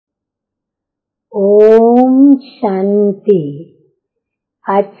ओम शांति।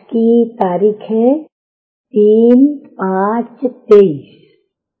 आज की तारीख है 3/5/23।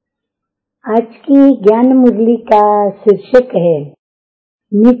 आज की ज्ञान मुरली का शीर्षक है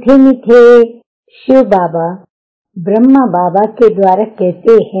मीठे मीठे शिव बाबा। ब्रह्मा बाबा के द्वारा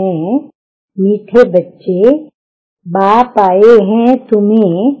कहते हैं, मीठे बच्चे, बाप आए हैं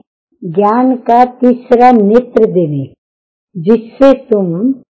तुम्हें ज्ञान का तीसरा नेत्र देने, जिससे तुम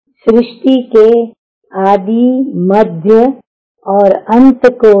सृष्टि के आदि, मध्य और अंत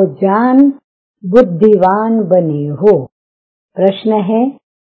को जान बुद्धिवान बने हो। प्रश्न है,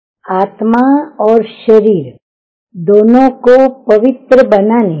 आत्मा और शरीर दोनों को पवित्र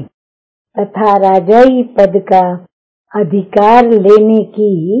बनाने तथा राजाई पद का अधिकार लेने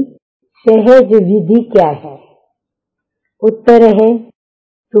की सहज विधि क्या है? उत्तर है,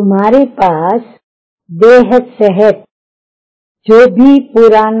 तुम्हारे पास देह सहित जो भी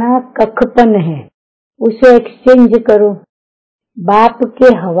पुराना कखपन है उसे एक्सचेंज करो, बाप के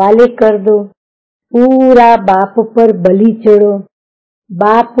हवाले कर दो, पूरा बाप पर बलि चढ़ो,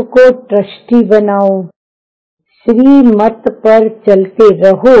 बाप को ट्रस्टी बनाओ, श्रीमत पर चलते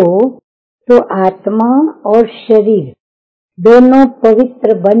रहो तो आत्मा और शरीर दोनों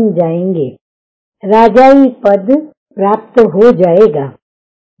पवित्र बन जाएंगे, राजाई पद प्राप्त हो जाएगा।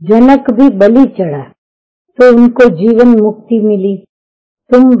 जनक भी बलि चढ़ा तो उनको जीवन मुक्ति मिली।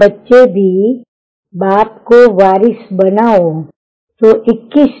 तुम बच्चे भी बाप को वारिस बनाओ तो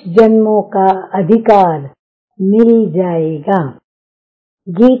 21 जन्मों का अधिकार मिल जाएगा।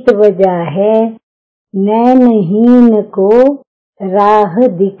 गीत बजा है, नैनहीन को राह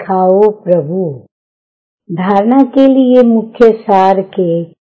दिखाओ प्रभु। धारणा के लिए मुख्य सार के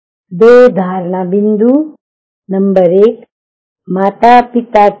 2 धारणा बिंदु। नंबर 1, माता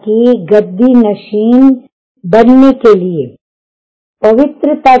पिता की गद्दी नशीन बनने के लिए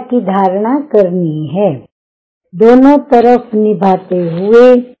पवित्रता की धारणा करनी है। दोनों तरफ निभाते हुए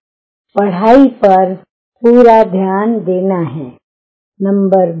पढ़ाई पर पूरा ध्यान देना है।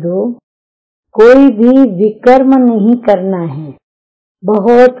 नंबर 2, कोई भी विकर्म नहीं करना है।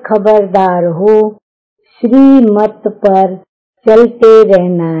 बहुत खबरदार हो, श्रीमत पर चलते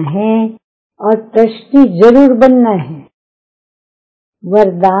रहना है और ट्रस्टी जरूर बनना है।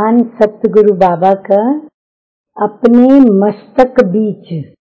 वरदान सतगुरु बाबा का, अपने मस्तक बीच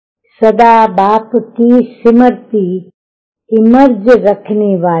सदा बाप की स्मृति इमर्ज रखने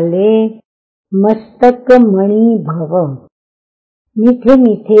वाले मस्तक मणि भव। मीठे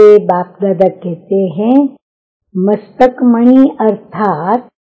मीठे बाप दादा कहते हैं, मस्तक मणि अर्थात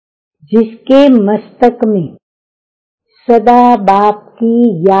जिसके मस्तक में सदा बाप की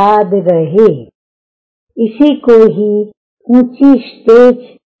याद रहे, इसी को ही ऊंची स्टेज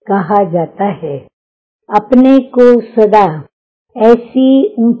कहा जाता है। अपने को सदा ऐसी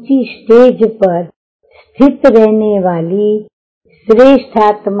ऊंची स्टेज पर स्थित रहने वाली श्रेष्ठ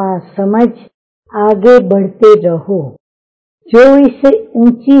आत्मा समझ आगे बढ़ते रहो। जो इस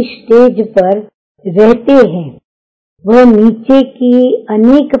ऊंची स्टेज पर रहते हैं वह नीचे की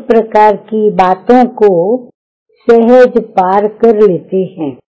अनेक प्रकार की बातों को सहज पार कर लेते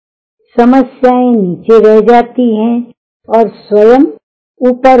हैं। समस्याएं नीचे रह जाती हैं और स्वयं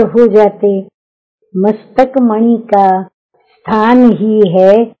ऊपर हो जाते। मस्तक मणि का स्थान ही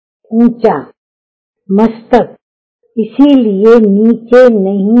है ऊंचा मस्तक, इसीलिए नीचे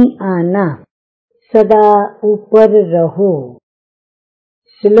नहीं आना, सदा ऊपर रहो।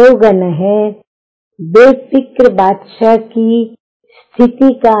 स्लोगन है, बेफिक्र बादशाह की स्थिति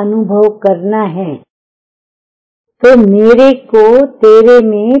का अनुभव करना है तो मेरे को तेरे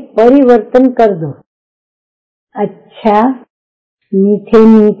में परिवर्तन कर दो। अच्छा, मीठे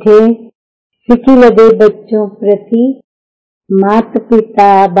मीठे सिखी लगे बच्चों प्रति माता पिता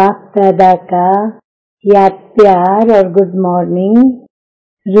बाप दादा का याद प्यार और गुड मॉर्निंग।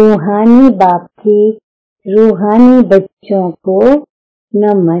 रूहानी बाप की रूहानी बच्चों को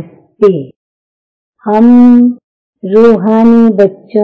नमस्ते। हम रूहानी बच्चों